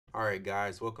Alright,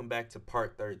 guys, welcome back to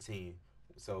part 13.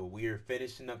 So, we are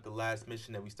finishing up the last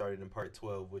mission that we started in part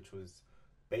 12, which was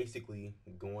basically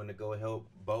going to go help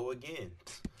Bo again.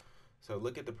 So,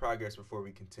 look at the progress before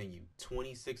we continue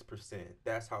 26%.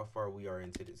 That's how far we are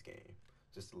into this game,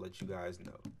 just to let you guys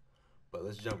know. But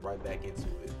let's jump right back into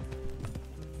it.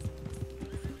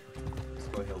 Let's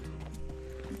go help him.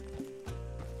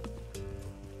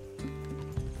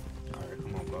 Alright,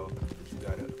 come on, Bo. What you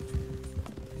got up?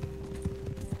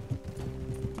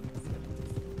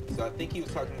 So I think he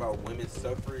was talking about women's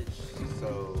suffrage.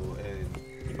 So, and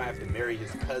he might have to marry his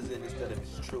cousin instead of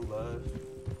his true love.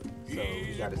 So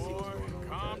we gotta see what's going on.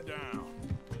 Calm down.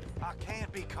 I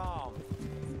can't be calm.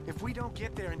 If we don't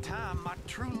get there in time, my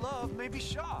true love may be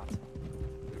shot.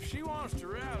 If she wants to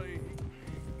rally,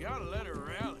 you gotta let her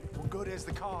rally. Well, good as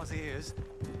the cause is,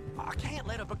 I can't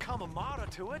let her become a martyr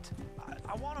to it.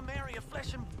 I want to marry a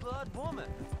flesh and blood woman,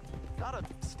 not a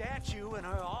statue in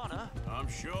her honor. I'm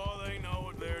sure they know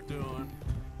what they're doing.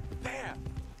 There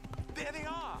they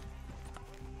are.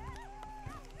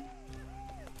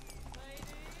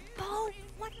 Bo,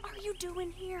 what are you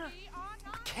doing here?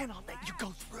 I cannot let you go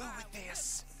through with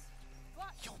this.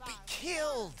 You'll be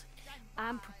killed.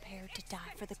 I'm prepared to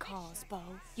die for the cause, Bo.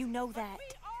 You know that.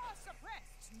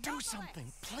 Do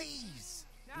something, please.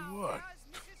 Do what?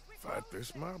 Fight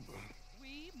this mob?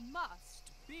 We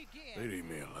must begin. They'd eat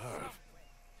me alive.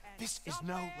 This is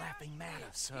no laughing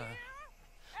matter, sir.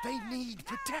 They need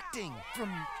protecting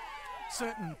from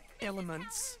certain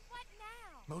elements.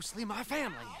 Mostly my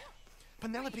family.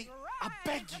 Penelope, I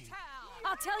beg you.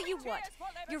 I'll tell you what.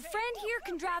 Your friend here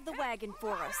can drive the wagon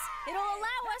for us. It'll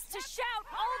allow us to shout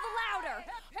all the louder.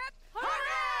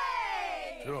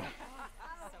 Hooray! Sure.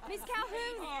 Miss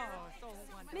Calhoun!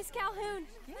 Miss Calhoun,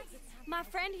 my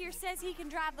friend here says he can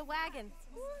drive the wagon.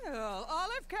 Well,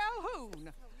 Olive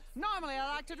Calhoun. Normally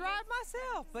I like to drive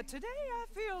myself, but today I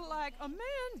feel like a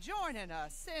man joining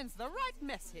us sends the right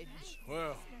message.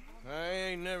 Well, I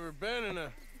ain't never been in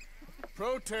a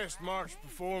protest march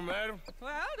before, madam.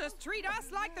 Well, just treat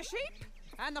us like the sheep,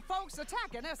 and the folks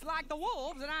attacking us like the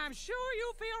wolves, and I'm sure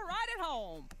you'll feel right at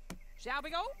home. Shall we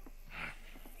go?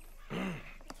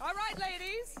 All right,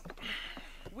 ladies.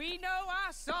 We know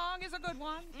our song is a good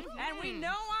one, and we know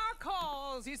our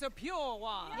cause is a pure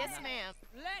one. Yes, ma'am.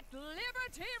 Let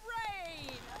liberty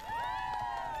reign!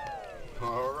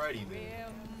 Alrighty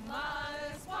then.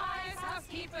 Mothers, wives,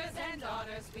 housekeepers, and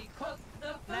daughters, we cook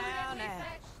the food and we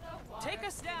fetch the water. Take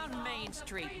us down Main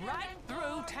Street, right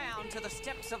through town to the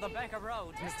steps of the Bank of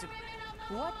Roads, Mr.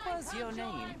 What was your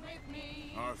name?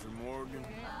 Arthur Morgan.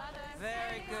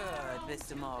 Very good,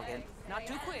 Mr. Morgan. Not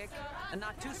too quick, and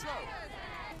not too slow.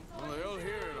 Well, they'll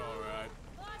hear it all right.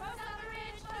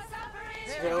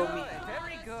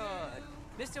 Very good.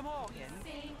 Mr. Morgan,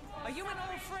 are you an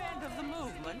old friend of the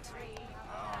movement?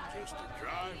 I'm just a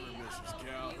driver, Mrs.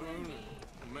 Calhoun.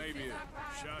 Maybe a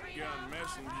shotgun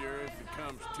messenger if it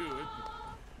comes to it.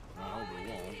 I hope it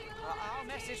won't. Our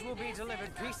message will be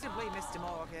delivered peaceably, Mr.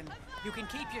 Morgan. You can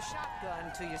keep your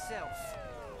shotgun to yourself.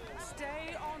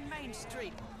 Stay on Main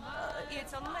Street.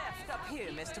 It's a left up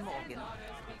here, Mr. Morgan.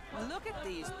 Look at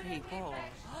these people.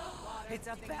 It's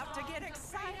about to get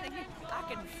exciting.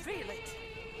 I can feel it.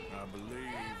 I believe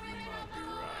you might be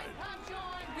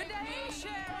right. Good day,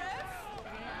 Sheriff.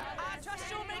 I trust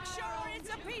you'll make sure it's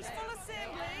a peaceful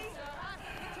assembly.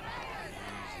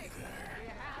 Easy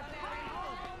there.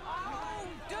 Oh,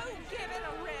 do give it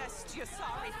a rest, you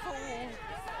sorry fool.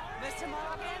 Mr.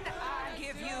 Morgan, I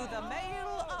give you the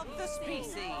male of the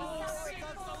species.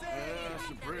 That's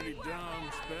a pretty dumb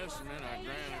specimen, I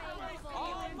grant it.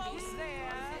 Almost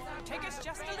there. Take us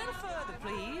just a little further,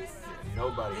 please.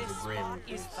 Nobody's This agreeing spot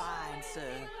with is this. fine,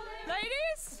 sir.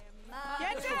 Ladies,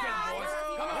 get down.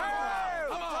 Go home!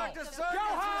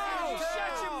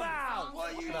 Shut your mouth! What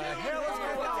are you doing? The hell is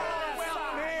going on? Well,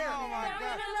 here! Oh my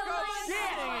God! Go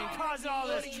shit! And cause all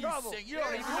this trouble. You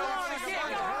don't even know what you're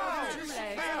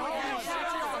doing.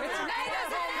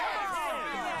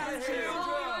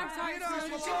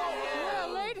 Well,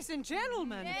 ladies and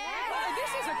gentlemen,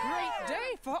 this is a great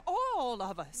day for all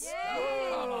of us.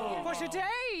 For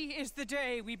today is the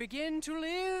day we begin to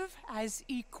live as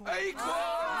equals.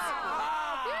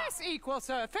 Yes, equal,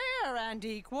 sir. Fair and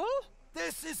equal.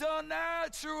 This is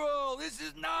unnatural! This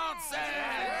is nonsense!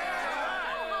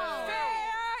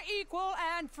 Fair, equal,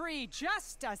 and free,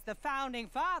 just as the Founding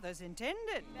Fathers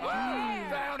intended.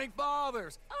 Founding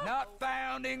fathers, not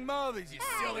founding mothers, you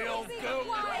silly old goat!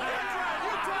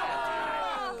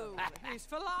 His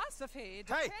philosophy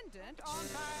dependent on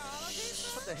biology.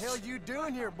 What the hell you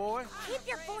doing here, boy? Keep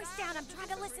your voice down. I'm trying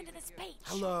to listen to the speech.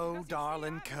 Hello,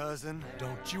 darling cousin.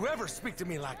 Don't you ever speak to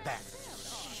me like that.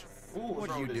 Ooh, what's What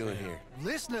are wrong you with this doing man? here?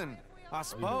 Listening, I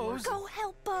suppose. Go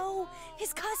help Bo.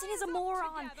 His cousin is a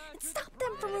moron. And stop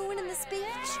them from ruining the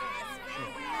speech.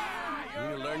 You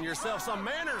need to learn yourself some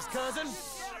manners, cousin.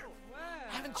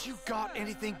 Haven't you got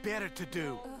anything better to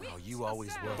do? Oh, you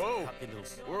always was. Bo,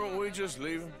 weren't we just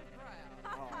leaving?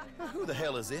 Who the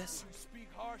hell is this?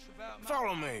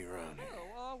 Follow me around here.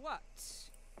 Oh, what?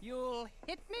 You'll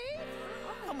hit me?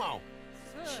 Come on.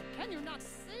 Sir, can you not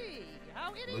see how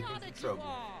Looking for idiotic you trouble.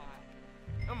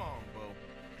 are? Come on, Bo.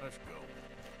 Let's go.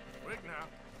 Quick now.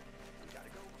 We gotta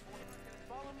go before the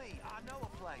follow me. I know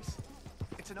a place.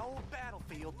 It's an old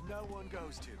battlefield no one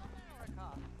goes to.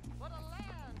 What a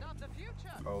land of the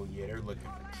future. Oh yeah, they're looking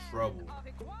for trouble.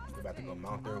 They're about to go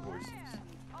mount their horses.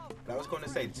 But I was going to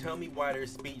say, tell me why their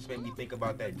speech made me think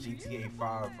about that GTA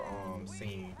 5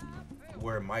 scene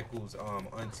where Michael's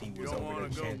auntie You was don't over there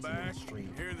want to go chanting in back the street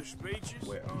and hear the speeches?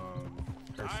 with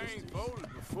her I sisters. ain't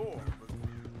voted before, but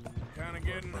kind of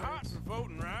getting hot for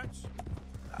voting rights.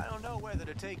 I don't know whether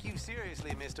to take you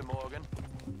seriously, Mr. Morgan.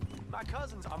 My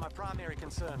cousins are my primary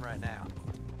concern right now.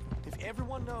 If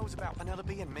everyone knows about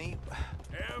Penelope and me...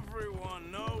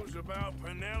 Everyone knows about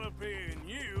Penelope and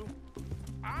you.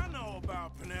 I know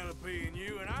about Penelope and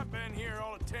you, and I've been here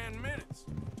all of 10 minutes.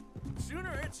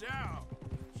 Sooner it's out,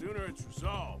 sooner it's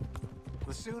resolved.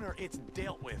 The sooner it's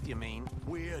dealt with, you mean,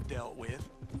 we're dealt with.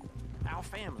 Our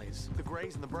families, the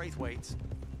Grays and the Braithwaites,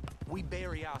 we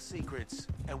bury our secrets,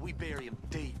 and we bury them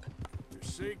deep. Your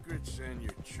secrets and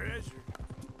your treasure.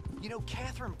 You know,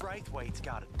 Catherine Braithwaite's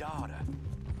got a daughter.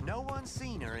 No one's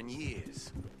seen her in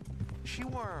years. She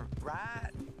weren't right,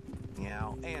 you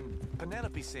know, and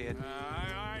Penelope said...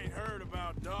 I ain't heard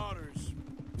about daughters.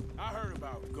 I heard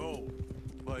about gold.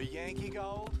 Well, Yankee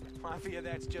gold? I fear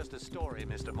that's just a story,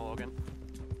 Mr. Morgan.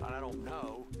 But I don't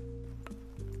know.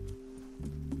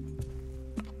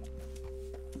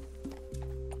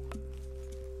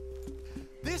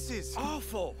 This is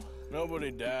awful.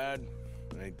 Nobody died.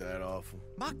 Ain't that awful?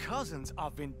 My cousins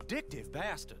are vindictive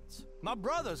bastards. My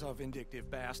brothers are vindictive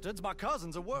bastards. My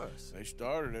cousins are worse. They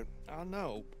started it. I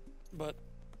know, but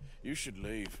You should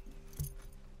leave.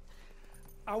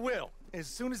 I will. As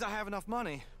soon as I have enough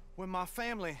money. When my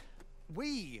family...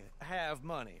 We have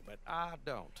money, but I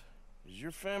don't. Is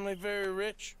your family very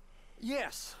rich?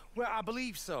 Yes, well, I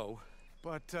believe so.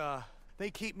 But, they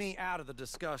keep me out of the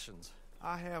discussions.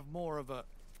 I have more of a...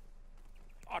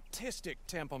 artistic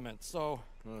temperament, so...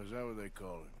 Oh, is that what they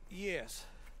call it? Yes.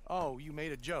 Oh, you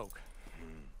made a joke.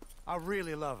 I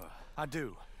really love her. I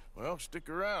do. Well, stick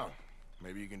around.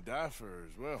 Maybe you can die for her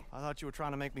as well. I thought you were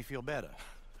trying to make me feel better.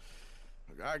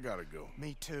 Look, I gotta go.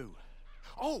 Me too.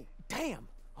 Oh, damn!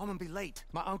 I'm gonna be late.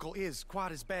 My uncle is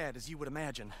quite as bad as you would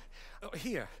imagine.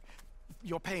 Here,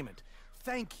 your payment.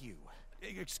 Thank you.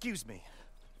 Excuse me.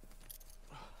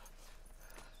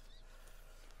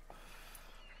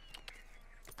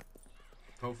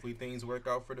 Hopefully things work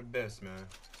out for the best, man.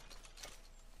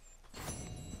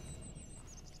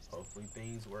 Hopefully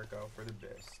things work out for the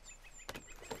best.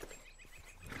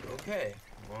 Okay,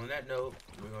 on that note,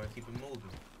 we're gonna keep it moving.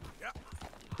 Yep.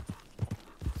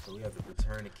 So we have to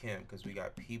return to camp because we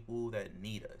got people that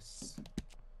need us.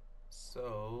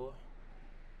 So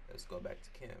let's go back to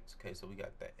camps. Okay, so we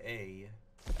got the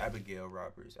Abigail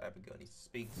Roberts. Abigail needs to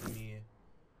speak to me.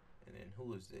 And then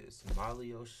who is this?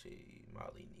 Molly O'Shea.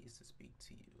 Molly needs to speak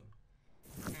to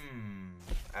you.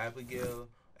 Abigail.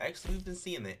 Actually, we've been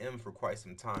seeing the M for quite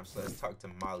some time, so let's talk to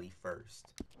Molly first.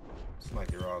 Seems like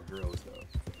they're all girls though.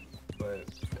 But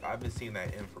I've been seeing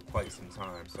that M for quite some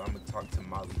time, so I'm gonna talk to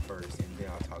Molly first, and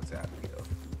then I'll talk to Abigail.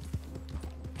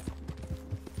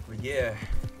 But yeah,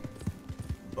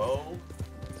 Bo,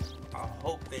 I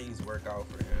hope things work out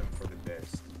for him for the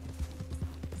best,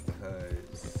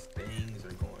 because things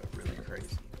are going really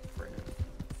crazy for him.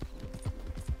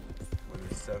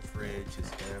 Women's suffrage, his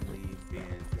family being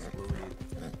excluded.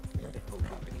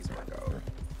 Hopefully things work out.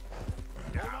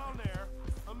 Hold on there.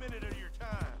 A minute of your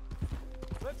time.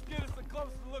 Let's get us a closer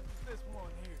look at this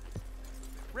one here.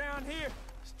 Round here,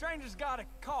 strangers gotta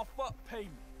cough up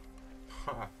payment.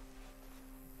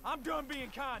 I'm done being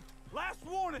kind. Last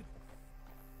warning.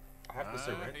 I have to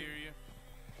surrender. I hear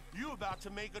you. You about to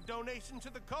make a donation to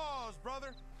the cause,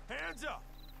 brother. Hands up.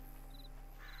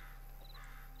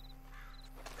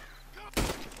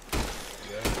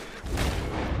 Yeah.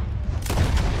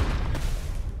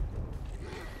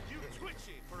 You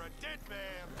twitchy for a dead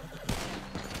man.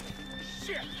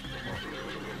 Shit.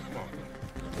 Come on.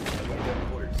 I gotta get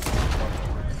orders. Watch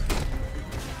orders.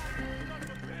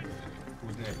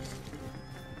 Who's next?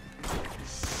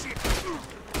 Shit.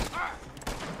 Ah.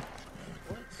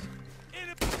 What? In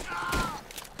a... Ah.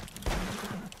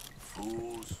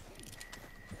 Fools.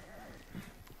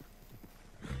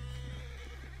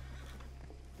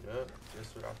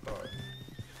 I thought.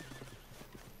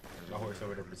 My horse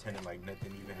over there pretending like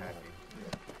nothing even happened.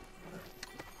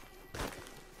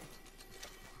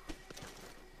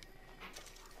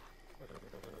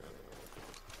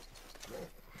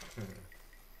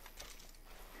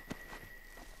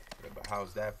 Yeah, but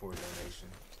how's that for a donation?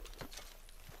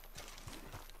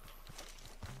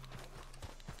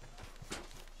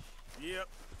 Yep.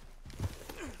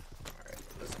 Alright,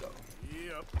 let's go.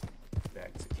 Yep.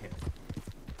 Back to camp.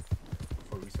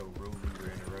 Before we so rudely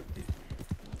were interrupted.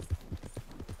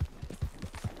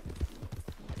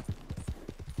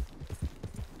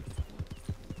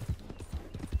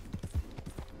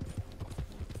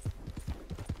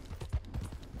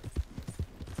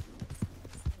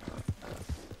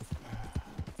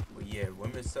 But yeah,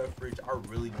 women's suffrage, I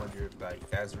really wonder if like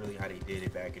that's really how they did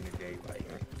it back in the day, like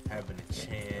having a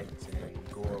chance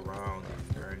and go around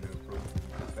and earn the approval.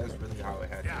 That's really how it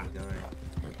had to be done.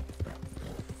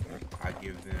 I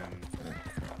give them,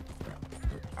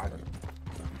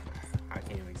 I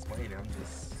can't even explain it. I'm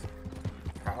just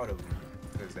proud of them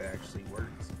because it actually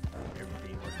works.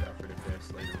 Everything worked out for the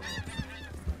best later on.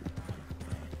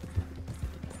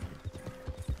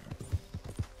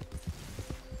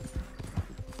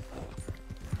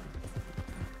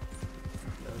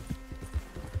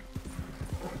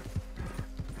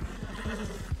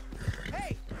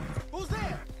 Hey, who's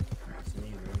there? It's me,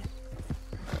 man.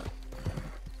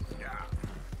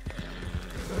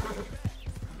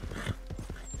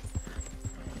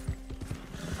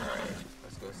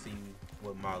 Let's go see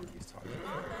what Molly is talking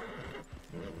about.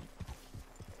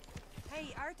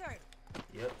 Hey, Arthur.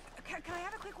 Yep. Can I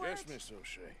have a quick word? Yes, Miss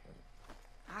O'Shea.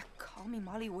 Call me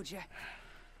Molly, would you?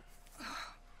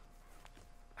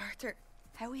 Arthur,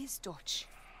 how is Dutch?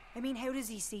 I mean, how does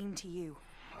he seem to you?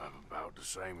 I'm about the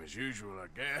same as usual, I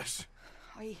guess.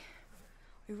 I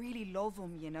really love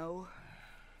him, you know.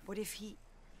 But if he...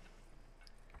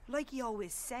 Like he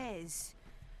always says,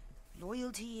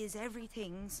 loyalty is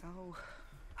everything, so...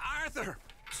 Arthur!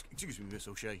 Excuse me, Miss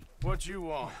O'Shea. What you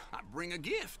want? I bring a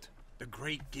gift. The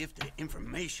great gift of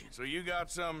information. So you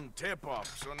got some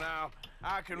tip-off, so now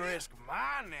I can risk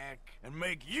my neck and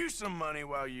make you some money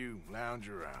while you lounge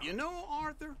around. You know,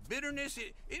 Arthur, bitterness,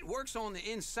 it works on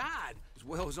the inside as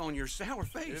well as on your sour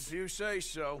face. If you say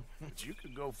so, but you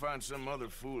could go find some other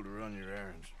fool to run your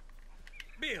errands.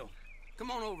 Bill, come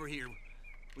on over here.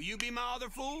 Will you be my other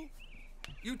fool?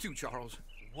 You too, Charles.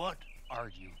 What are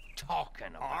you talking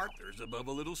about? Arthur's above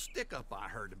a little stick-up I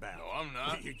heard about. No, I'm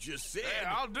not. You just said... Hey,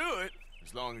 I'll do it,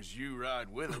 as long as you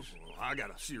ride with us. Well, I got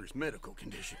a serious medical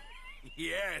condition.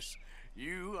 Yes,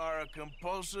 you are a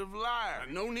compulsive liar.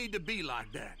 No need to be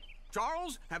like that.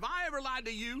 Charles, have I ever lied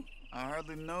to you? I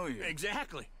hardly know you.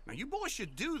 Exactly. Now, you boys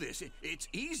should do this. It's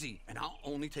easy, and I'll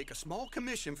only take a small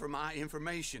commission for my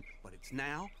information. But it's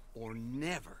now or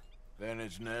never. Then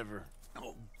it's never.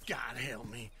 Oh, God help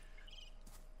me.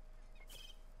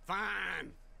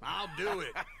 Fine, I'll do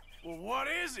it. Well, what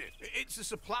is it? It's a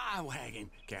supply wagon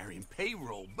carrying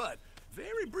payroll, but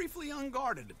very briefly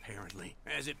unguarded, apparently,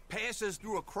 as it passes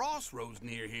through a crossroads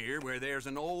near here where there's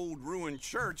an old ruined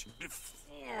church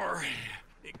before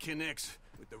it connects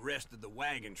with the rest of the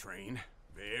wagon train.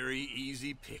 Very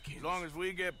easy pickings. As long as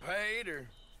we get paid or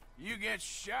you get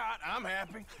shot, I'm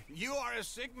happy. You are a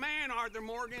sick man, Arthur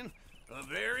Morgan. A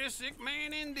very sick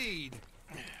man indeed.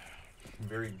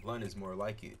 Very blunt is more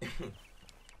like it.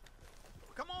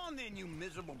 Come on then, you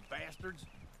miserable bastards.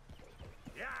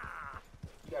 Yeah!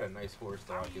 You got a nice horse,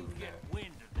 though. How I'll do give you him get that.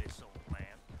 wind of this, old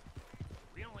man?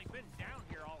 We only been down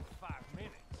here all of 5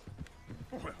 minutes.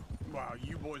 Well, while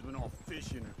you boys been off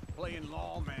fishing or playing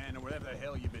lawman or whatever the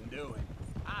hell you've been doing,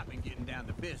 I've been getting down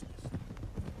to business.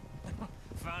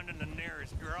 Finding the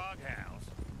nearest grog house.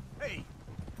 Hey,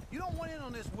 you don't want in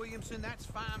on this, Williamson, that's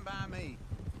fine by me.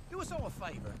 Do us all a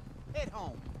favor. Head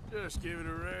home. Just give it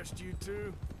a rest, you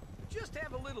two. Just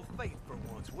have a little faith for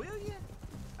once, will you?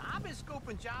 I've been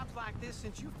scoping jobs like this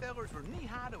since you fellers were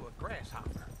knee-high to a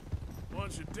grasshopper.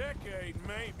 Once a decade,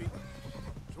 maybe.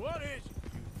 So what is it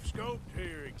you've scoped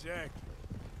here exactly?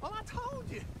 Well, I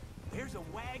told you. There's a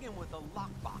wagon with a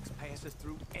lockbox passes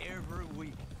through every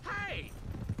week. Hey!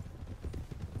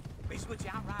 They switch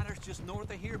outriders just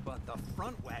north of here, but the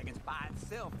front wagon's by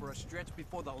itself for a stretch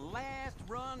before the last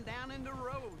run down into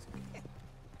roads.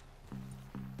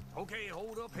 Okay,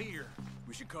 hold up here.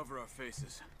 We should cover our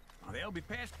faces. Now, they'll be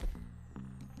past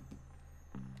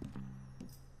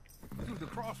through the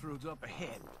crossroads up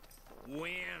ahead.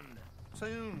 When?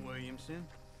 Soon, Williamson.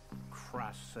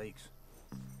 Christ's sakes.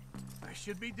 I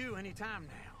should be due any time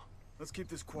now. Let's keep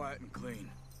this quiet and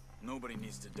clean. Nobody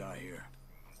needs to die here.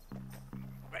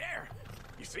 There!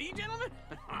 You see, gentlemen?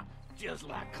 Just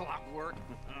like clockwork.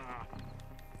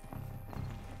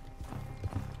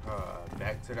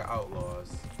 Back to the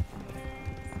outlaws.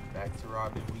 Back to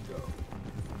robbing we go.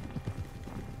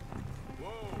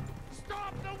 Whoa!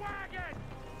 Stop the wagon!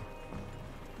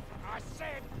 I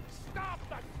said, stop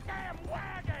the damn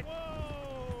wagon!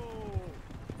 Whoa!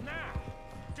 Now,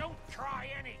 don't try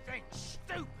anything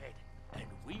stupid, and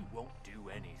we won't do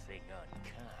anything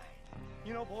unkind.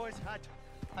 You know, boys,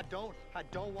 I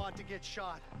don't want to get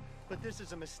shot, but this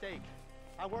is a mistake.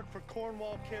 I work for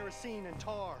Cornwall Kerosene and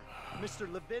Tar,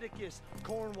 Mr. Leviticus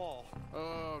Cornwall.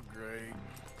 Oh, great.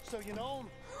 So you know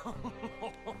him?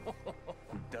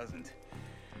 Doesn't.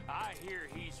 I hear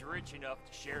he's rich enough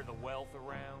to share the wealth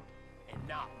around and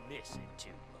not miss it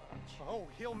too much. Oh,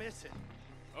 he'll miss it.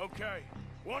 Okay,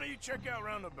 why don't you check out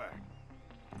around the back?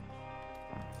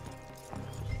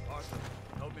 Arthur,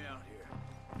 help me out here.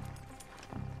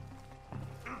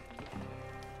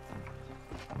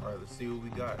 Alright, let's see what we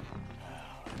got.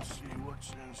 Let's see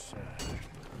what's inside.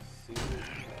 Let's see what we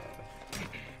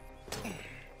have.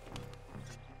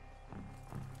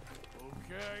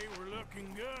 Okay, we're looking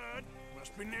good.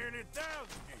 Must be nearly 1,000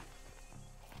 here.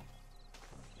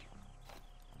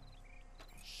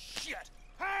 Shit!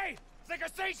 Hey! Think I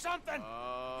see something!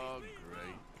 Oh,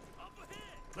 great.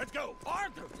 Let's go!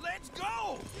 Arthur, let's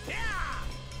go! Yeah!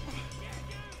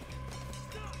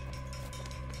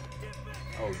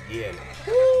 Oh yeah.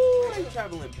 Woo! They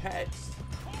traveling packs.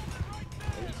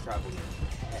 They traveling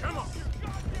packs. Come on!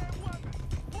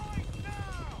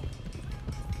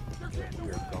 We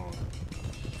are gone.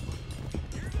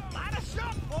 Light us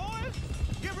up, boys!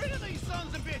 Get rid of these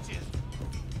sons of bitches!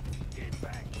 Get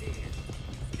back here.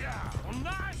 Yeah, well,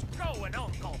 nice going,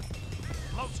 Uncle.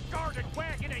 Most guarded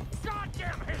wagon in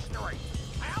goddamn history.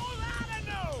 How was I to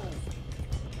know?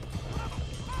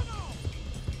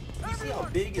 You see how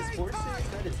big his horse is?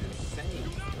 That is insane. Do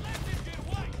not let this get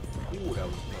away. Ooh, that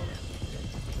was close.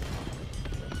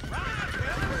 Right,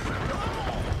 fellas,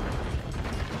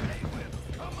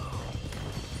 come on.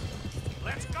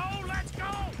 Let's go, let's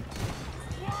go.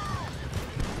 Whoa!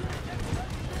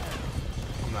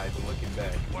 I'm not even looking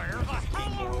back. Where the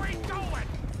hell are we going?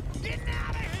 Getting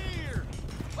out of here!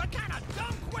 What kind of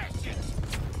dumb questions?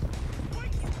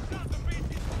 Wait, you sons of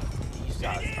bitches! These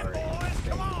shots Get in, are boys, insane.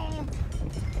 come on!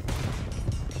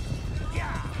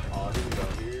 Yeah! Oh, here we go,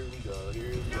 here we go,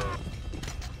 here we go.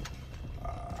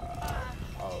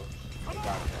 Oh, they got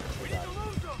him. They got him.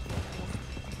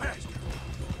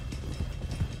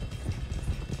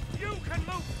 You can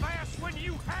move fast when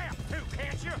you have to,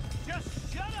 can't you? Just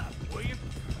shut up, will you?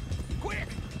 Quick!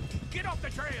 Get off the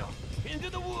trail! Into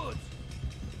the woods!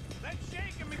 Let's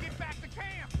shake him and get back to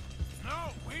camp!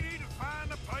 No, we need to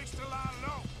find a place to lie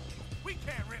low. We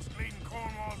can't risk leading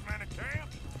Cornwall's men to camp.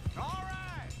 All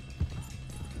right!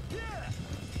 Yeah!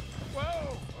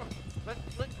 Whoa!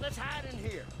 Let's hide in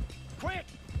here. Quick!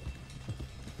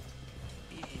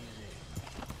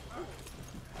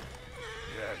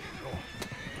 Yeah, you're going.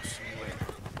 We'll see you later.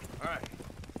 All right,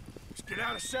 let's get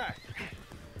out of sight.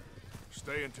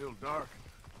 Stay until dark,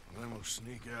 and then we'll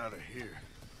sneak out of here.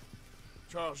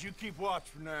 Charles, you keep watch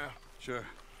for now. Sure.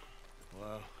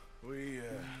 Well, we,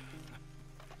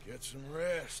 get some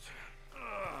rest.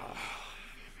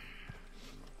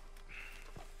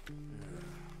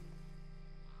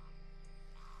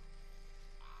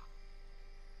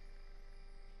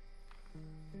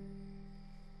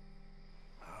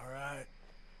 All right.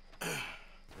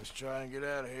 Let's try and get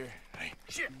out of here. Hey,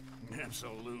 shit!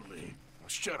 Absolutely. Well,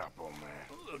 shut up, old man.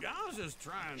 Look, I was just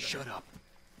trying to... Shut up.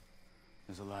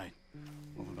 There's a light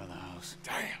over by the house.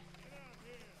 Damn!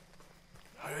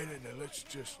 All right, now let's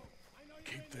just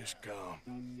keep this calm.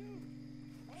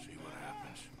 See what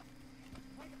happens.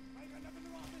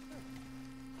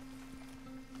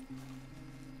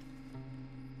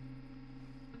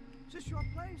 Is this your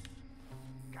place?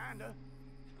 Kinda.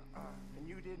 And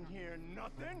you didn't hear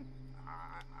nothing?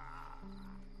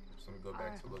 So we go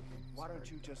back to looking. Why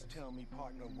don't you just tell me,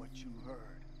 partner, what you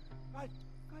heard? Go ahead.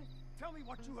 Tell me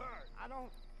what you heard. I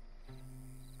don't...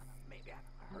 Maybe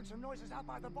I heard some noises out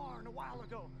by the barn a while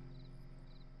ago.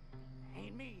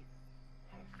 Ain't me.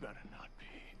 Better not be.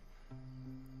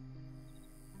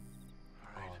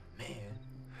 All right. Oh man.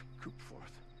 Coop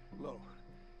forth. Low.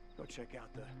 Go check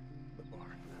out the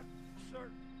barn.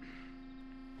 Sir.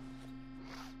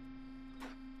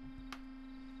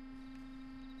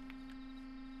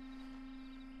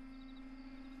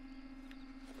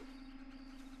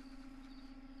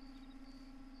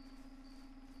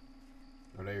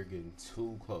 Oh, they're getting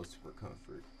too close for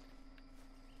comfort.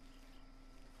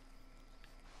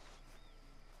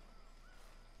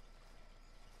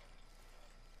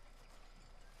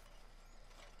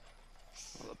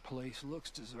 Place looks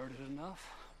deserted enough.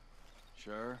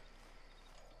 Sure.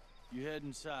 You head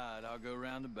inside, I'll go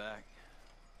round the back.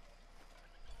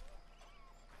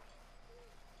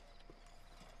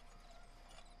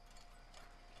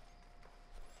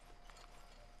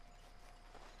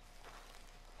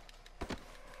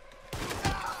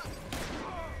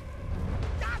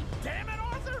 God damn it,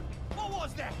 Arthur! What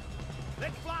was that?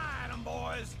 Let's fly at 'em,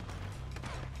 boys.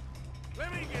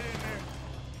 Let me get in there.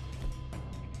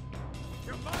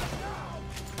 Come on, go!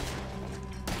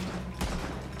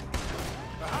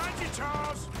 Behind you,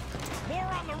 Charles. More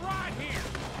on the right here.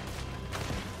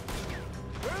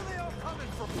 Where are they all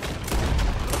coming from?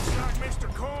 Looks like Mr.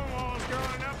 Cornwall's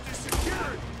going up to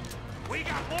security. We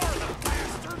got more of the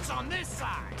bastards on this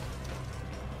side.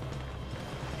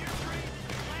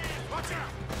 Watch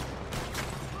out.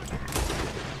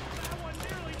 That one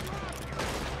nearly dropped you.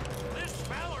 This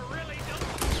fella really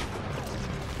don't.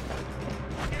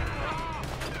 Get it off.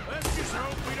 Let's just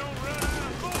hope we don't run out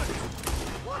of bullets.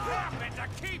 What happened to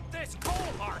keep this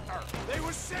cold, Arthur? They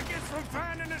were seconds from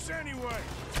finding us anyway.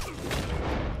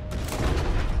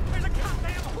 There's a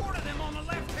goddamn horde of them on the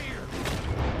left here.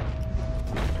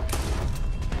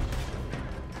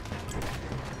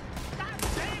 God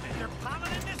damn it, they're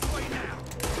piling in this way now.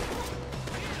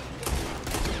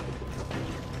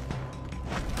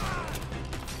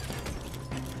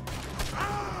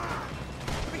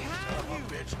 Behind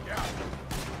you. Bitch, yeah.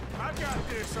 I got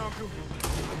this, Uncle.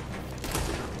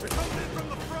 They're coming in from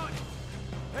the front.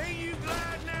 Ain't you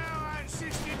glad now I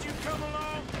insisted you come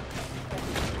along?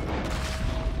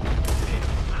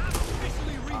 I'm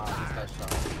officially Missed retired. that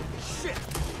shot. Shit!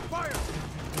 Fire!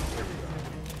 There we go.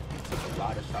 Took a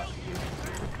lot of shots to get.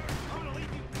 I'm gonna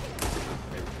leave you.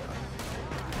 There we go.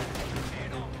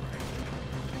 Head on.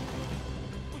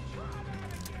 We try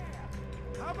that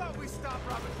again. How about we stop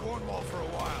robbing Cornwall for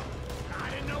a while? I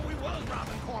didn't know we was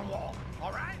robbing Cornwall.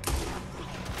 All right?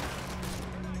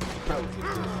 That was a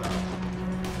good shot.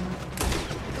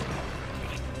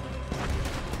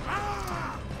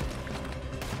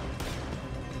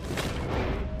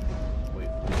 Wait.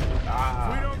 If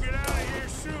we don't get out of here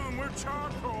soon, we're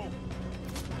charcoal.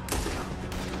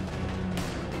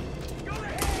 Go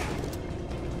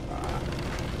ahead!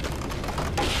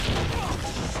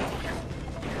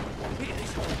 Here,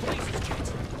 this whole place is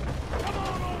kids. Come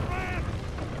on, old man.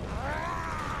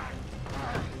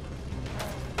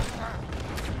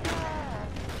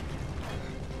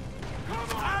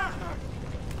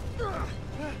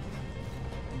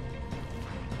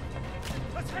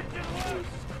 Let's head to the This left. is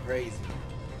crazy.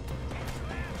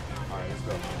 Alright, let's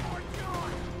go.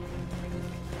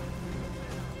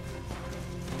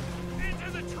 Into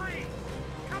the tree.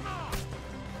 Come on.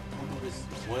 This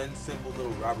one simple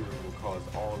little robbery will cause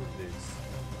all of this.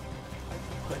 Like,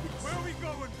 what is... Where are we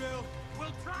going, Bill?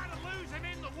 We'll try to lose him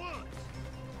in the woods.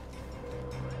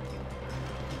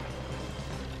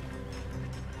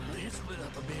 Let's split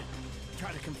up a bit.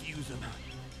 Try to confuse them.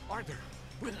 Arthur,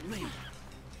 with me.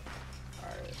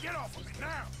 Alright. Get off of me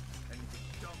now. And if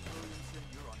you don't Williamson,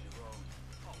 you're on your own.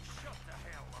 Oh, shut the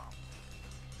hell up.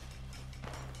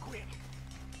 Quick.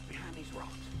 Behind these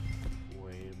rocks.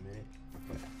 Wait a minute.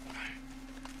 Okay.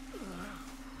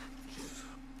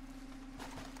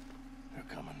 They're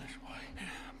coming this way.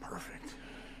 Perfect.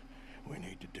 We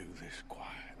need to do this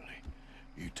quietly.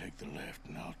 You take the left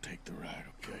and I'll take the right,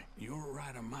 okay? Your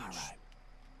right or my right?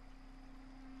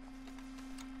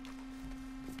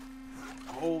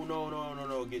 Oh, no, no, no,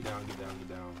 no. Get down, get down, get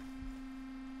down.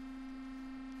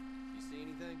 You see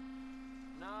anything?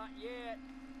 Not yet.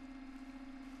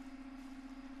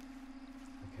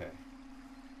 Okay.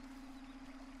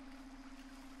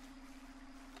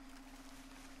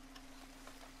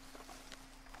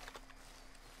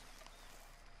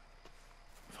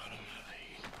 Follow my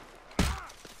lead.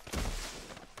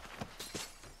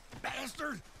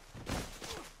 Bastard!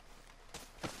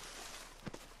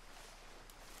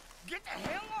 Get the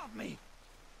hell off me!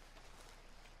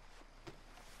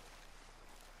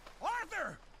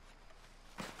 Arthur!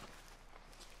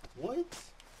 What?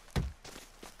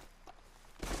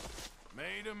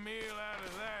 Made a meal out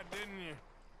of that, didn't you?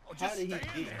 Oh, How just did he stand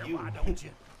get there, you? why don't you?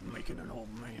 Making an old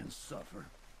man suffer.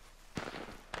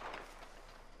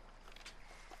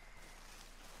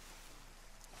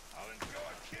 I'll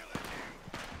enjoy killing you.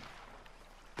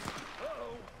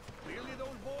 Uh-oh. Clearly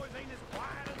those boys ain't as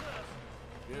quiet as us.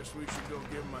 Guess we should go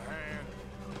give him a hand.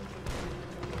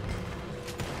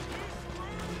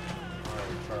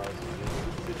 Alright, Charles.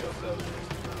 Get yourself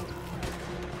next round.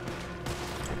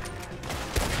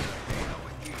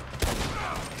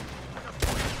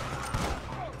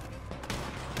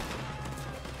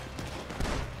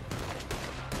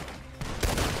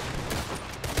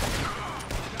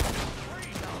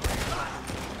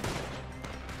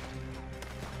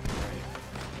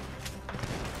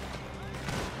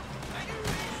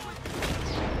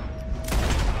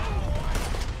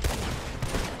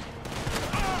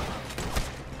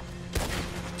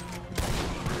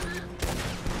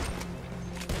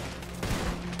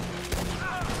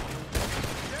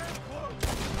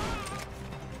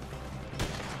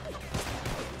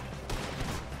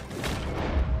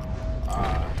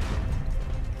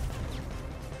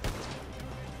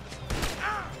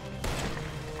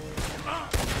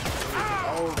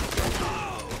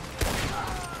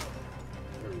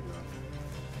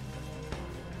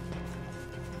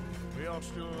 We all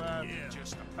still alive? Yeah,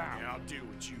 just about. Yeah, I'll deal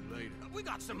with you later. We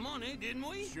got some money, didn't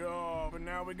we? Sure, but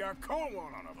now we got Cornwall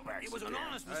on our backs. It was an again.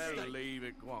 honest Hey, mistake. leave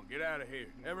it. Go on, get out of here.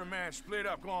 Every man split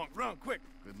up. Go on, run, quick.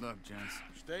 Good luck, gents.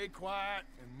 Stay quiet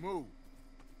and move.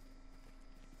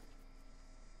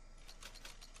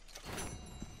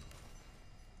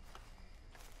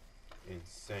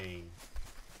 Insane.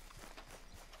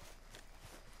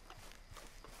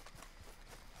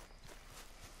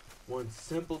 One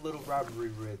simple little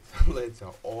robbery led to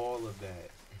all of that.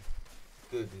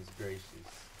 Goodness gracious.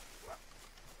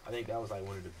 I think that was like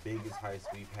one of the biggest heists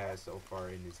we've had so far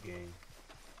in this game.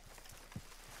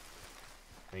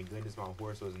 Thank goodness my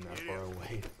horse wasn't that far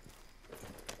away.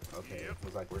 Okay,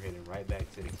 looks like we're heading right back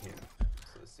to the camp.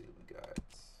 So let's see what we got.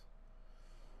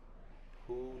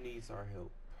 Who needs our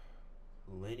help?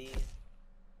 Lenny?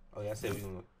 Oh yeah, I said we're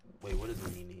gonna... Wait, what does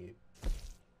Lenny need?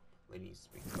 Lenny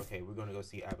speaks. Okay, we're gonna go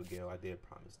see Abigail. I did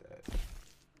promise that.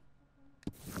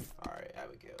 Alright,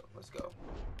 Abigail, let's go.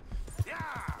 Yeah!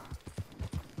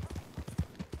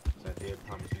 So I did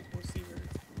promise you was gonna see her.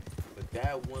 But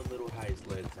that one little heist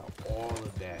led to all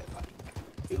of that. Like,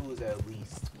 it was at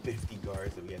least 50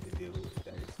 guards that we had to deal with.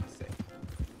 That is insane.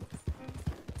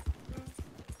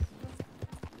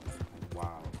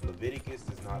 Wow. Leviticus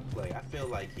does not play. I feel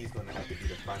like he's gonna have to be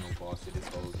the final boss of this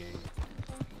whole game.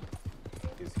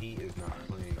 Because he is not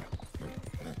playing.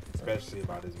 Especially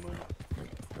about his money.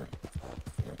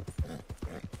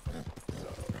 So,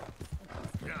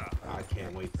 I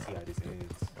can't wait to see how this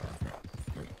ends.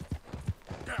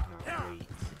 Not wait.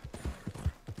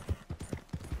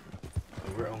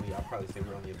 And we're only, I'll probably say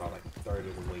we're only about like a third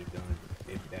of the way done,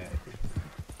 if that. So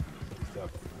we still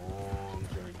have a long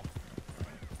journey.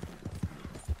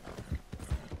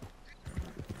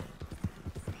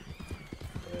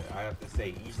 But I have to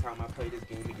say, each time I play this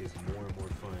game, it gets more and more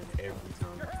fun every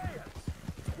time.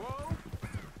 Whoa!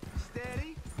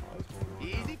 Steady. What's going on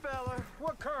Easy, now? fella.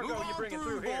 What cargo Move you on bringing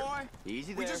through, through here? boy.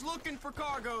 Easy We're there. just looking for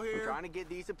cargo We're here. trying to get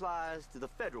these supplies to the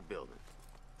federal building.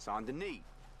 Saint Denis.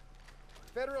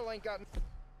 Federal ain't got...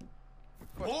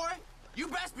 Boy, you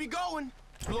best be going.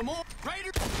 Lamont,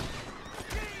 Raider.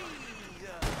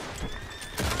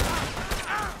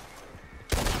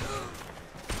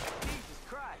 Jesus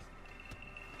Christ.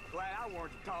 Glad I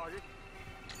weren't the target.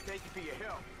 Thank you for your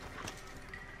help.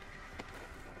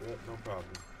 Yep, no problem.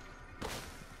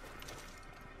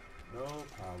 No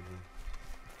problem.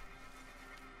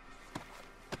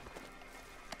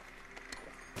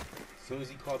 As soon as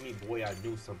he called me boy, I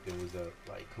knew something was up.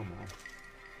 Like, come on.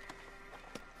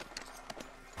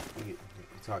 We're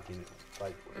talking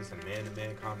like it's a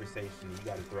man-to-man conversation. You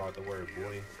gotta throw out the word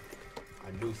boy.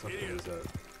 I knew something was up.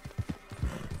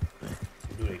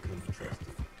 I knew they couldn't be trusted.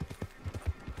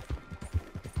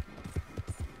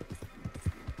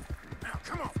 Now,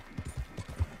 come on.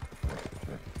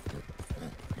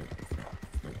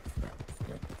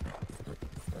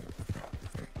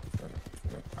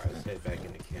 Alright, let's head back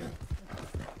into camp.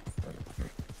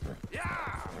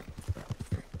 Yeah!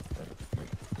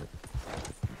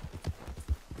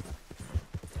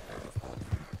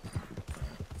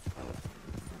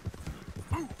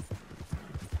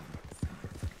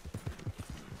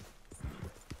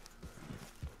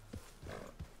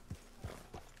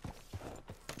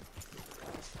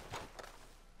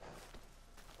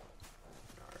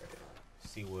 Alright.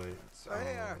 See what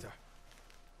okay,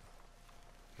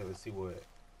 let's see what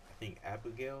I think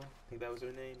Abigail, I think that was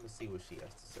her name. Let's see what she has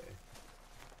to say.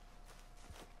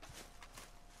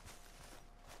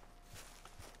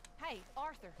 Hey,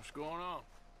 Arthur. What's going on?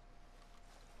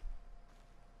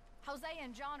 Jose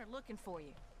and John are looking for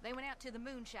you. They went out to the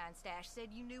Moonshine stash, said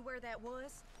you knew where that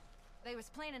was. They was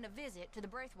planning a visit to the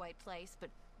Braithwaite place, but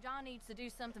John needs to do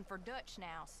something for Dutch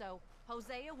now, so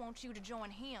Hosea wants you to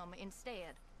join him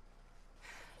instead.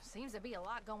 Seems to be a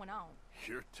lot going on.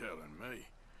 You're telling me.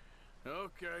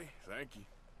 Okay, thank you.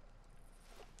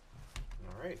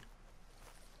 Alright.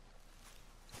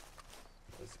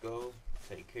 Let's go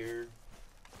take care of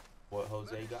what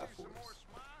Jose got for us.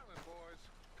 Smiling, boys.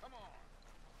 Come on.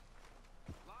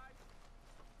 Life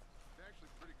is actually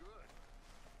pretty good.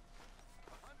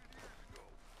 100 years ago,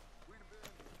 we'd have been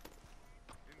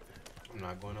in I'm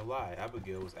not going to lie,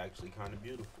 Abigail was actually kind of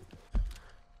beautiful.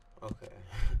 Okay.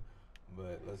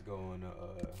 But let's go on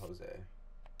Jose.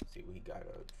 See what he got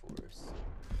up for us.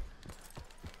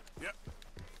 Yep.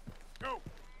 Go.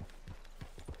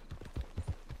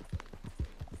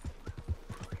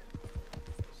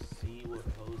 See what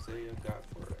Hosea got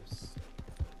for us.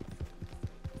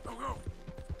 Go, go.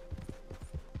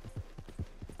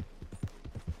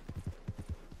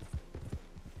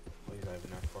 Oh, he's not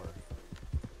even that far.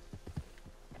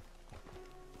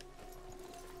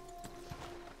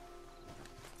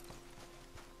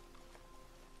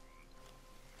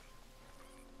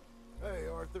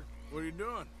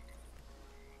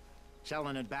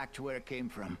 selling it back to where it came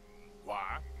from.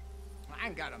 Why? I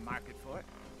ain't got a market for it.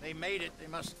 They made it, they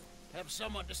must have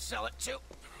someone to sell it to.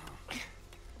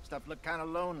 Stuff look kind of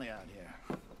lonely out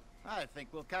here. I think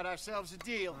we'll cut ourselves a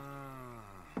deal.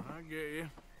 I get you.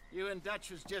 You and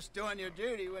Dutch was just doing your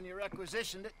duty when you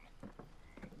requisitioned it.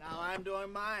 Now I'm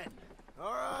doing mine.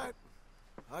 All right.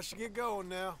 I should get going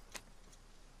now.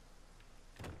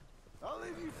 I'll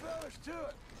leave you fellas to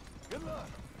it. Good luck.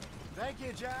 Thank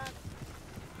you, John.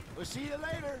 We'll see you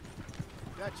later.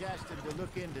 Dutch asked him to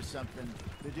look into something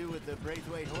to do with the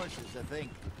Braithwaite horses, I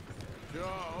think. Sure,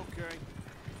 okay.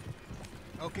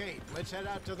 Okay, let's head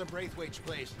out to the Braithwaite's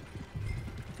place.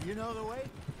 You know the way?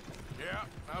 Yeah,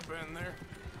 I've been there.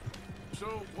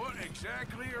 So, what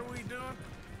exactly are we doing?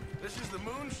 This is the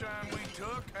moonshine we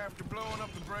took after blowing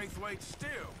up the Braithwaite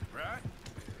still, right?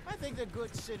 I think the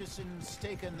good citizens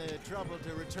taking the trouble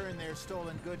to return their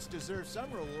stolen goods deserve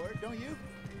some reward, don't you?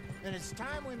 And it's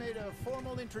time we made a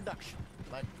formal introduction,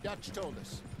 like Dutch told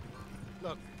us.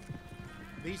 Look,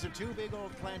 these are two big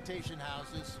old plantation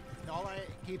houses. All I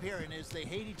keep hearing is they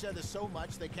hate each other so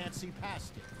much they can't see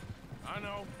past it. I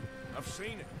know. I've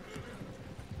seen it.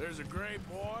 There's a gray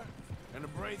boy and a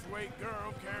Braithwaite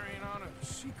girl carrying on a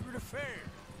secret affair.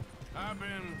 I've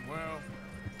been, well,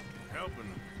 helping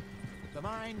them. The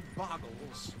mind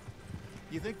boggles.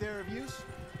 You think they're of use?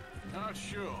 Not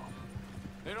sure.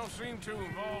 They don't seem too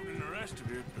involved in the rest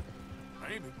of it, but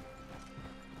maybe.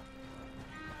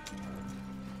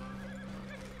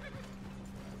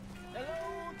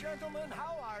 Hello, gentlemen.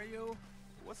 How are you?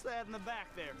 What's that in the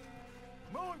back there?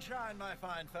 Moonshine, my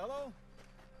fine fellow.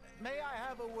 May I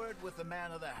have a word with the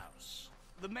man of the house?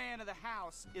 The man of the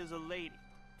house is a lady.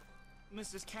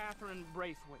 Mrs. Catherine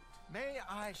Braithwaite. May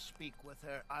I speak with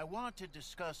her? I want to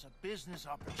discuss a business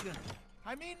opportunity.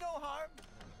 I mean no harm.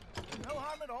 No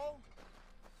harm at all.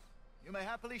 You may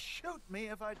happily shoot me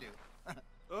if I do.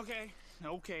 Okay.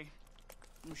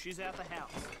 She's at the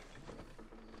house.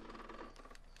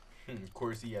 Of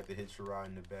course he had to hit Sherrod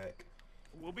in the back.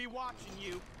 We'll be watching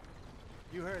you.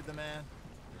 You heard the man.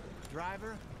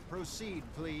 Driver, proceed,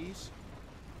 please.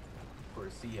 Of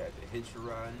course he had to hit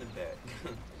Sherrod in the back.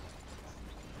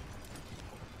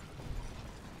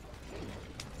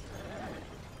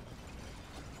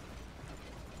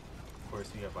 Of course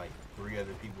we have like 3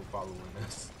 other people following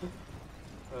us.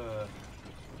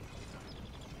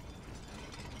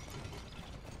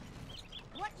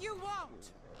 What you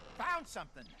want? Found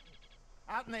something.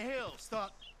 Out in the hills.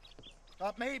 Thought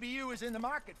maybe you was in the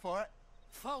market for it.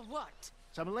 For what?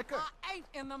 Some liquor. I ain't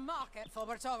in the market for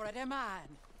what's already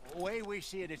mine. The way we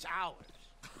see it, it's ours.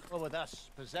 Well, with us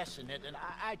possessing it, and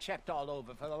I checked all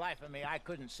over. For the life of me, I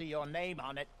couldn't see your name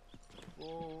on it.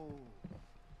 Oh.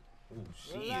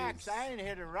 Ooh, relax, I ain't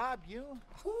here to rob you.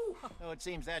 Oh, it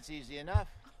seems that's easy enough.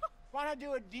 Why not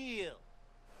do a deal?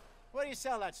 What do you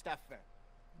sell that stuff for?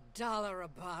 $1 a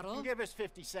bottle? You give us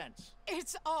 50 cents.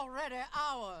 It's already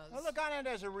ours. Well, look on it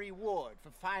as a reward for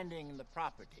finding the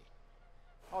property.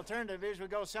 Alternative is we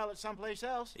go sell it someplace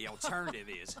else. The alternative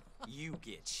is you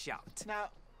get shot. Now,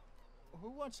 who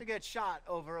wants to get shot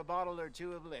over a bottle or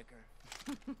 2 of liquor?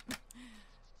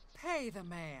 Pay the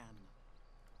man.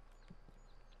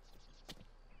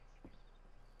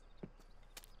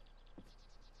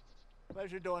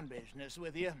 Pleasure doing business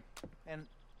with you. And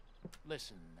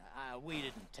listen, we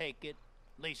didn't take it.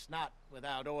 At least not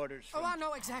without orders from... Oh, I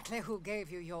know exactly who gave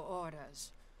you your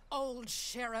orders. Old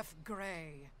Sheriff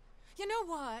Gray. You know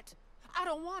what? I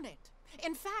don't want it.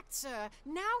 In fact, sir,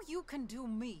 now you can do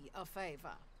me a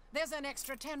favor. There's an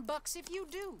extra $10 if you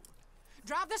do.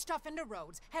 Drive the stuff into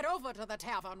Rhodes, head over to the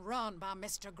tavern run by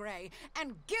Mr. Gray,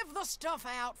 and give the stuff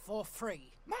out for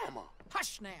free. Mama!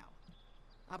 Hush now.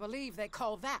 I believe they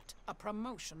call that a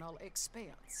promotional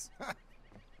expense.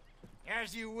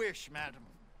 As you wish, madam.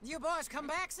 You boys come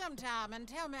back sometime and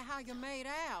tell me how you made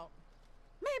out.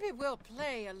 Maybe we'll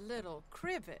play a little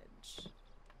cribbage.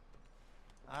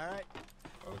 All right.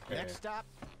 Okay. Next stop,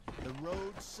 the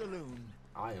Rhodes Saloon.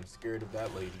 I am scared of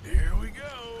that lady. Here we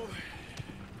go.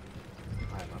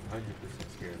 I am 100%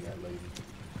 scared of that lady.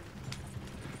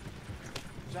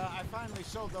 So I finally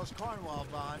sold those Cornwall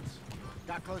bonds.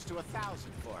 Got close to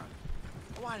 1,000 for them.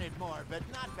 I wanted more, but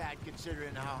not bad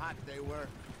considering how hot they were,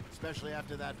 especially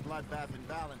after that bloodbath in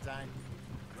Valentine.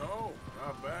 No,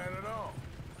 not bad at all.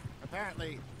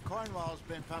 Apparently, Cornwall's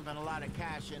been pumping a lot of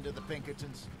cash into the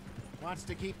Pinkertons. Wants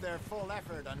to keep their full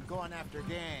effort on going after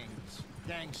gangs.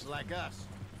 Gangs like us.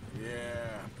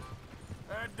 Yeah,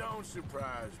 that don't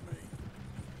surprise me.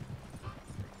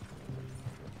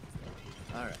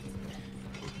 All right.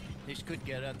 This could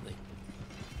get ugly.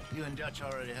 You and Dutch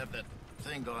already have that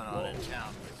thing going on in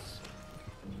town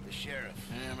with the sheriff.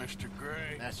 Yeah, Mr.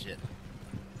 Gray. That's it.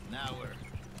 Now we're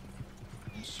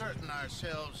inserting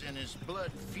ourselves in his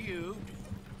blood feud.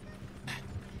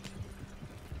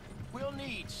 We'll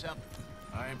need something.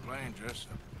 I ain't playing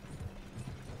dress-up.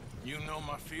 You know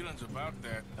my feelings about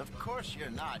that. Of course you're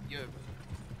not.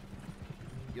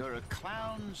 You're a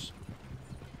clown's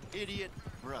idiot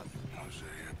brother. Hosea,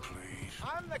 please.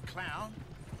 I'm the clown.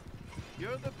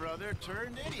 You're the brother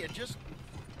turned idiot. Just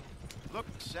look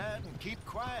sad and keep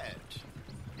quiet.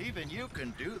 Even you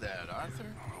can do that, Arthur.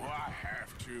 Oh, I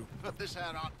have to. Put this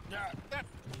hat on.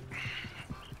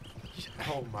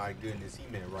 Oh my goodness,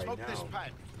 he meant right Smoke now. this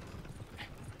pipe.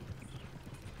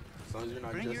 As long as you're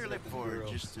not Bring just your like lip the forward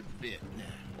girl just a bit.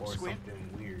 or Squint.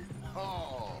 something weird.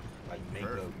 Oh. Like makeup.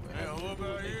 Perfect. Yeah, what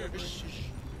about you? Shh.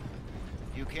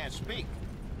 You can't speak.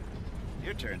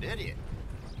 You're turned idiot.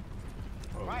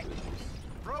 Oh, Right. goodness.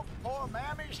 Broke poor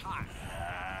Mammy's heart.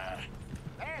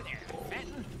 There,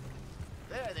 Fenton.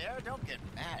 There, don't get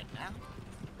mad now.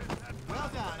 Well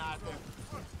done, Arthur.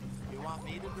 You want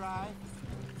me to drive?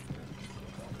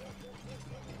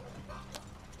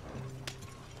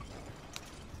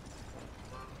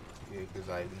 Yeah, because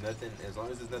like nothing, as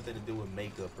long as it's nothing to do with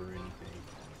makeup or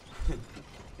anything.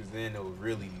 Because then it'll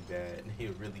really be bad and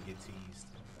he'll really get teased.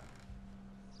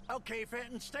 Okay,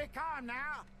 Fenton, stay calm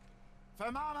now. For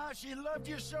Mama, she loved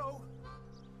you so.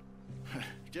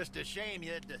 Just a shame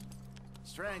you had to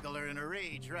strangle her in a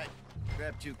rage, right?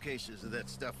 Grab 2 cases of that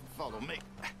stuff and follow me.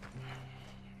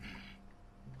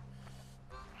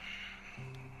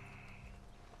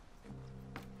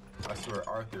 I swear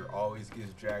Arthur always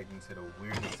gets dragged into the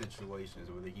weirdest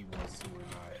situations, whether he wants to or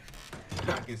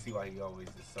not. I can see why he always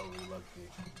is so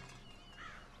reluctant.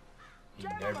 He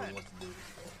never wants to do this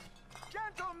stuff.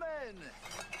 Gentlemen!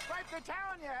 Quite the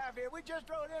town you have here. We just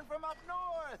rode in from up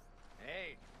north.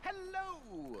 Hey. Hello.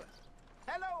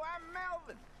 Hello, I'm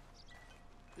Melvin.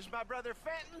 This is my brother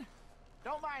Fenton.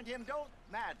 Don't mind him. Don't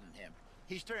madden him.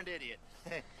 He's turned idiot.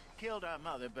 Killed our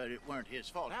mother, but it weren't his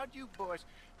fault. How'd you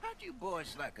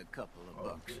boys like a couple of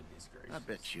bucks? Goodness gracious. I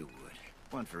bet you would.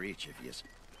 One for each of you.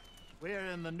 We're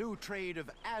in the new trade of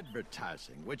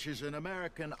advertising, which is an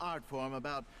American art form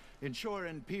about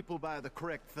ensuring people buy the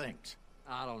correct things.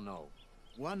 I don't know.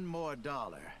 $1 more.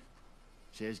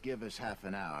 Says give us half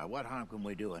an hour. What harm can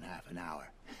we do in half an hour?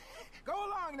 Go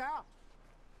along now.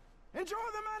 Enjoy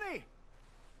the money.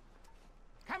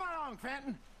 Come along,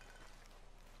 Fenton.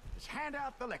 Let's hand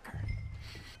out the liquor.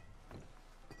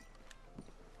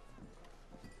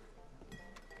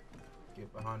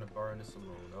 Get behind the bar in the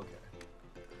saloon. Okay.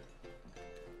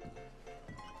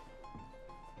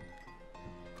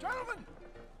 Gentlemen!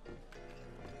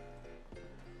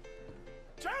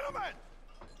 Gentlemen!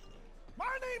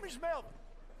 My name is Melvin.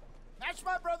 That's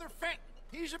my brother Fenton.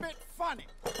 He's a bit funny,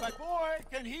 but boy,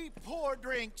 can he pour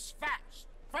drinks fast.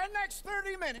 For the next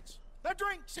 30 minutes, the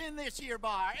drinks in this here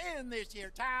bar, in this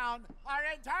here town, are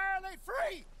entirely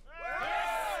free.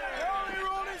 The only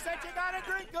rule is that you gotta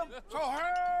drink them. So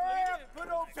hurry up, put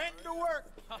old Fenton to work.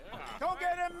 Don't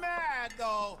get him mad,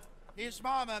 though. His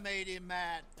mama made him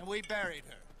mad, and we buried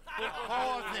her.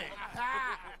 Poor thing.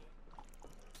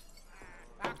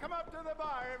 Now come up to the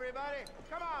bar, everybody.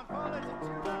 Come on, fellas.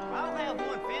 I'll have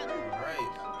one, Fenton.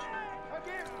 Right. A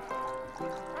gift.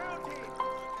 Bounty.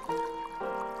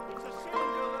 It's a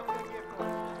single of the gift.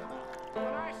 When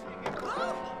I sing it.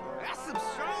 That's some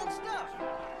strong stuff.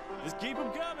 Just keep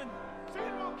them coming.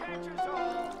 Sin will catch us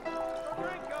all. So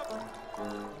drink up.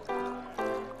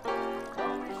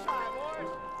 Don't be shy,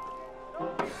 boys.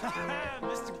 Don't be shy.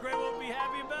 Mr. Gray won't be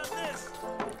happy about this.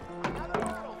 Another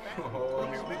bottle, Fenton. Oh,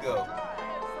 here we go.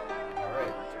 All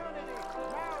right.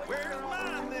 Where's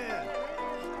mine then?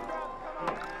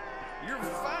 You're a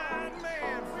fine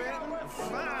man, Fenton. A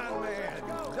fine man.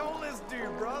 Don't listen to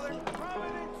your brother.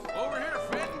 Over here,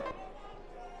 Fenton.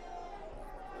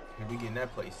 We getting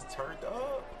that place turned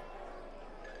up.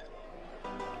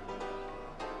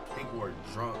 People were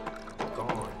drunk,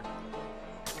 gone.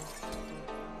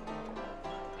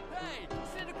 Hey,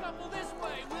 send a couple this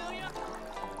way, will ya?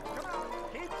 Come on,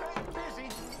 keep Fenton busy.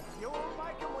 You won't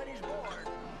like him when he's bored.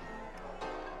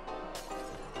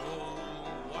 Oh,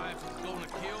 wife is gonna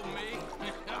kill me.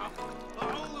 I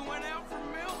only went out for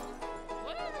milk.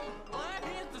 Well, that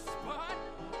hit the spot.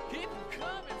 Keep 'em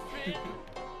coming, Fenton.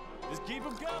 Just keep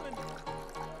them coming.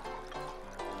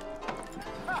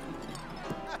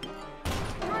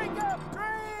 Drink up,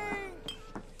 drink!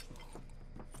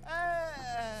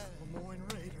 Lemoyne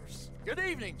Raiders. Good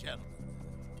evening, gentlemen.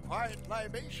 Quiet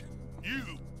libation.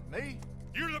 You! Me?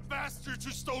 You're the bastards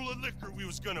who stole the liquor we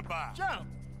was gonna buy.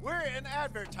 Gentlemen, We're in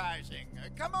advertising.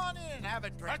 Come on in and have a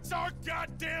drink. That's our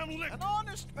goddamn liquor. An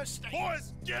honest mistake.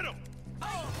 Boys, get him!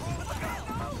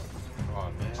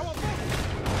 Oh man.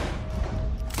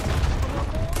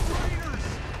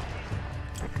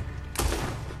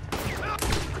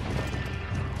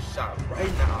 Shot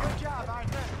right now. Good job,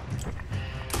 Arthur.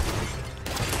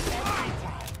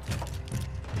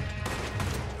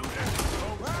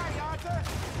 Where are you, Arthur?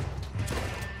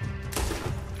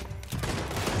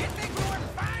 You think we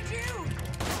wouldn't find you?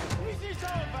 Easy's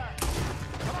over.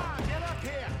 Come on, get up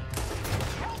here.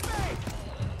 Help me!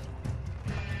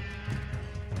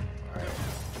 Alright.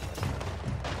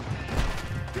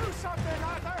 Do something,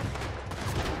 Arthur!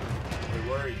 Wait,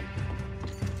 where are you?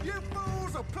 You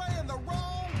fools are playing the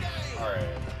wrong game!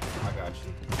 Alright, I got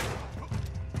you.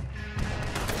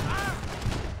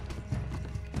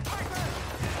 Arthur!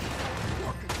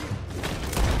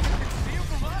 Steal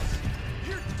from us?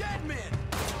 You're dead men!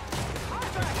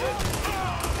 Arthur, I help!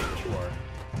 think you are.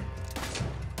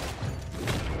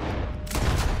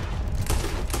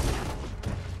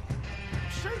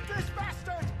 Shoot this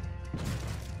bastard!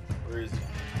 Where is he?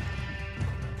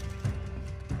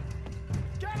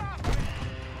 Get up!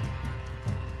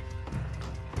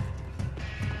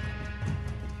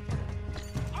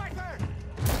 Arthur!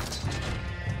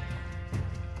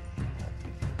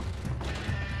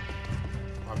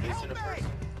 I'm missing a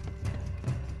person.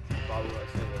 Follow us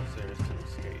upstairs to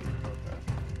escape. Okay.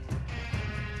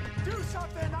 Do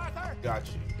something, Arthur! Got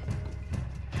you.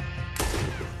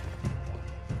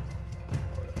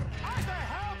 Arthur,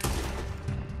 help!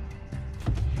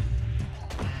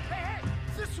 Hey, hey!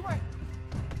 This way!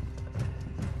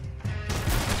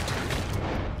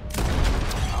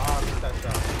 Ah, missed that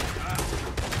shot.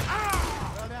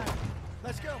 Well done.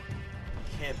 Let's go.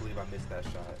 Can't believe I missed that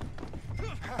shot.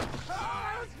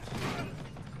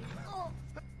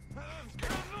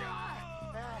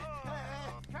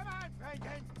 Come on,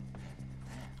 Franklin!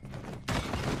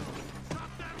 Stop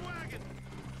that wagon!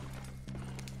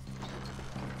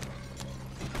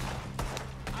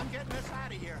 I'm getting us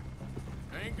out of here.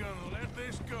 Ain't gonna let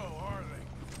this go, are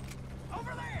they?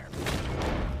 Over there!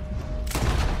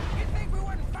 You think we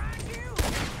wouldn't find you?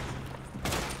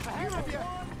 Ahead of you.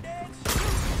 One dead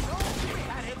We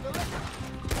had him delivered.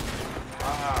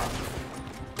 Ah.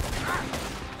 Behind us,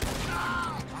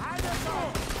 Behind us,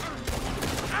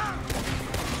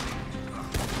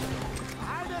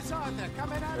 Arthur.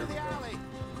 Coming out of the alley.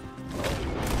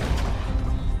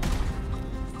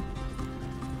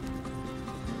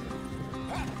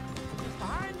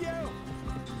 Behind you!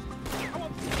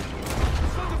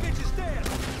 Son of a bitch is dead!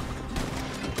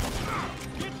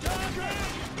 Get down, Grant!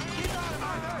 Keep on him,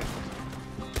 Arthur!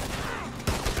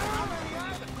 How many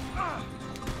are there?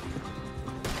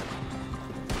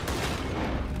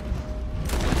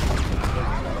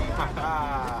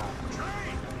 Haha.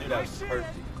 Knew that was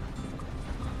perfect.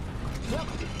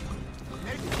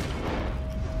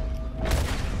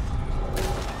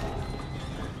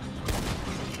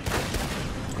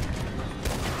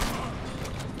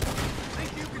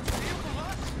 Think you can steal from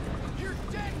us? You're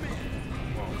dead men!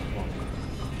 Come on, come on.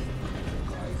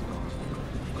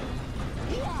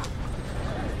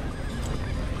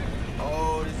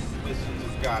 Oh, this mission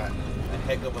just got a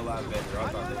heck of a lot better. I On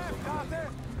thought your that left, was Arthur!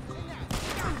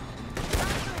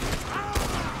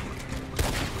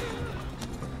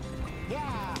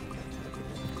 Yeah!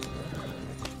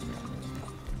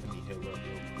 Let me heal up real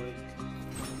quick.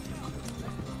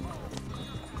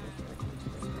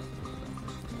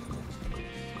 Okay,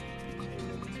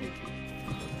 let me take it.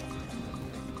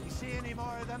 You see any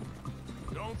more of them?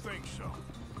 Don't think so.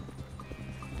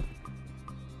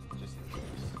 Just in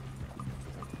case.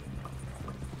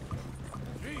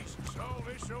 Jesus, all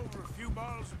this over a few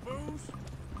bottles of booze?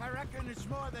 I reckon it's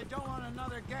more they don't want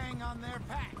another gang on their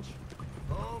patch.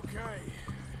 Okay.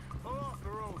 Pull off the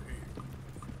road here.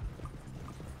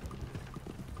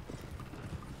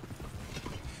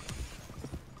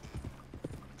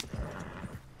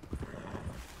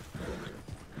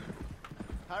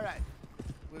 All right.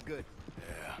 We're good.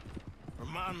 Yeah.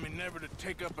 Remind me never to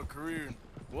take up a career in...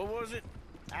 What was it?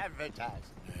 Advertising.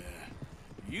 Yeah.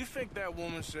 You think that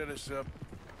woman set us up?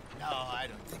 No, I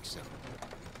don't think so.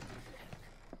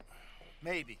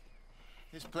 Maybe.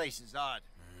 This place is odd.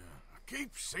 I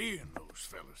keep seeing those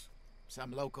fellas.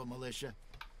 Some local militia.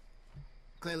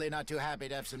 Clearly not too happy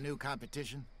to have some new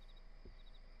competition.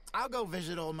 I'll go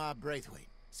visit old Ma Braithwaite,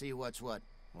 see what's what.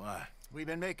 Why? We've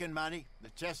been making money. The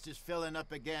chest is filling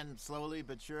up again, slowly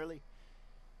but surely.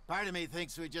 Part of me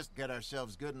thinks we just get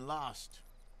ourselves good and lost.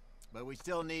 But we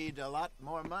still need a lot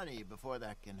more money before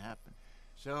that can happen.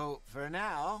 So, for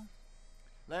now,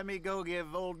 let me go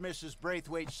give old Mrs.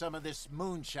 Braithwaite some of this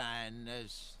moonshine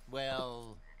as,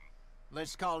 well,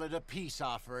 let's call it a peace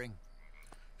offering.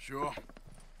 Sure.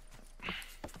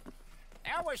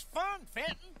 That was fun,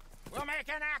 Fenton. We'll make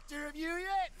an actor of you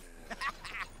yet.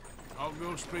 I'll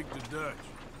go speak to Dutch.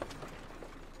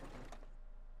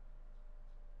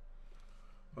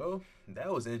 Well, that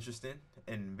was interesting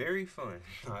and very fun.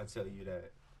 I'll tell you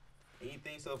that.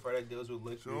 Anything so far that deals with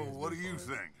liquor. So, what do you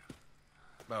think?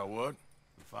 About what?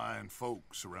 The fine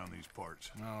folks around these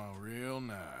parts. Oh, real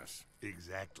nice.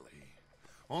 Exactly.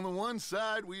 On the one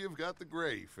side, we have got the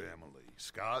Gray family.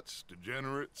 Scots,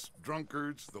 degenerates,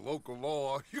 drunkards, the local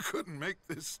law. You couldn't make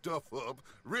this stuff up.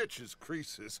 Rich as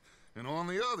Croesus. And on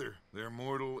the other, their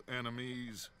mortal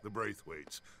enemies, the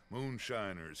Braithwaites.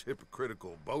 Moonshiners,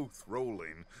 hypocritical, both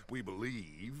rolling, we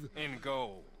believe. In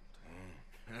gold.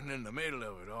 And in the middle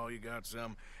of it all, you got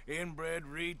some inbred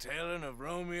retelling of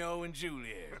Romeo and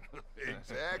Juliet.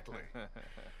 Exactly.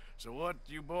 So what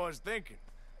you boys thinking?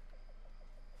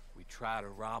 We try to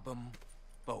rob them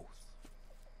both.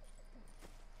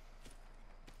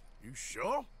 You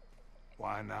sure?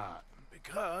 Why not?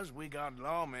 Because we got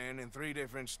lawmen in 3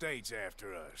 different states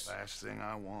after us. Last thing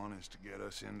I want is to get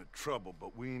us into trouble,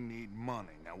 but we need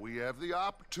money. Now, we have the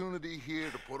opportunity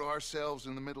here to put ourselves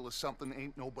in the middle of something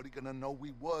ain't nobody gonna know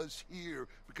we was here,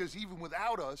 because even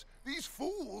without us, these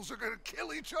fools are gonna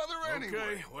kill each other anyway.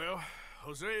 Okay, well,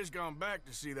 Hosea's gone back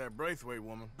to see that Braithwaite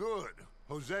woman. Good.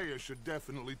 Hosea should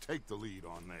definitely take the lead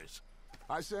on this.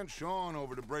 I sent Sean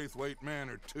over to Braithwaite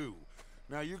Manor, too.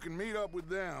 Now, you can meet up with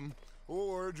them,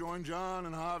 or join John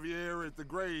and Javier at the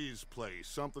Gray's place.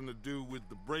 Something to do with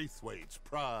the Braithwaite's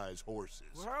prize horses.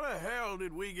 Well, how the hell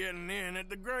did we get in at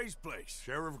the Gray's place?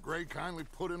 Sheriff Gray kindly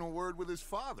put in a word with his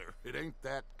father. It ain't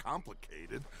that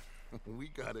complicated. We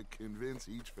gotta convince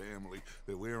each family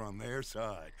that we're on their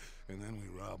side, and then we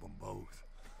rob them both.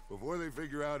 Before they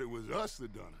figure out it was us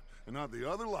that done it, and not the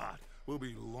other lot, we'll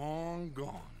be long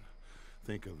gone.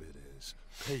 Think of it as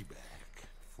payback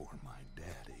for my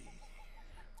daddy.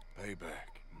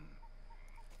 Payback.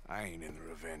 I ain't in the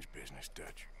revenge business,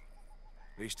 Dutch.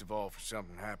 Least of all for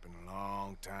something happened a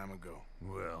long time ago.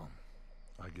 Well,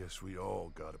 I guess we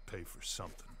all gotta pay for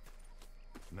something.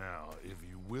 Now, if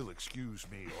you will excuse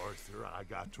me, Arthur, I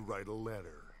got to write a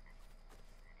letter.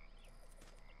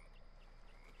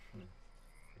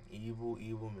 Evil,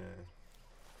 evil man.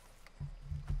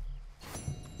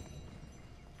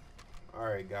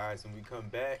 Alright guys, when we come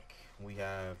back, we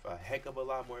have a heck of a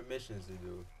lot more missions to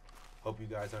do. Hope you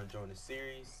guys are enjoying the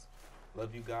series.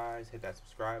 Love you guys. Hit that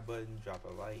subscribe button, drop a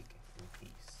like, and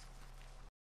peace.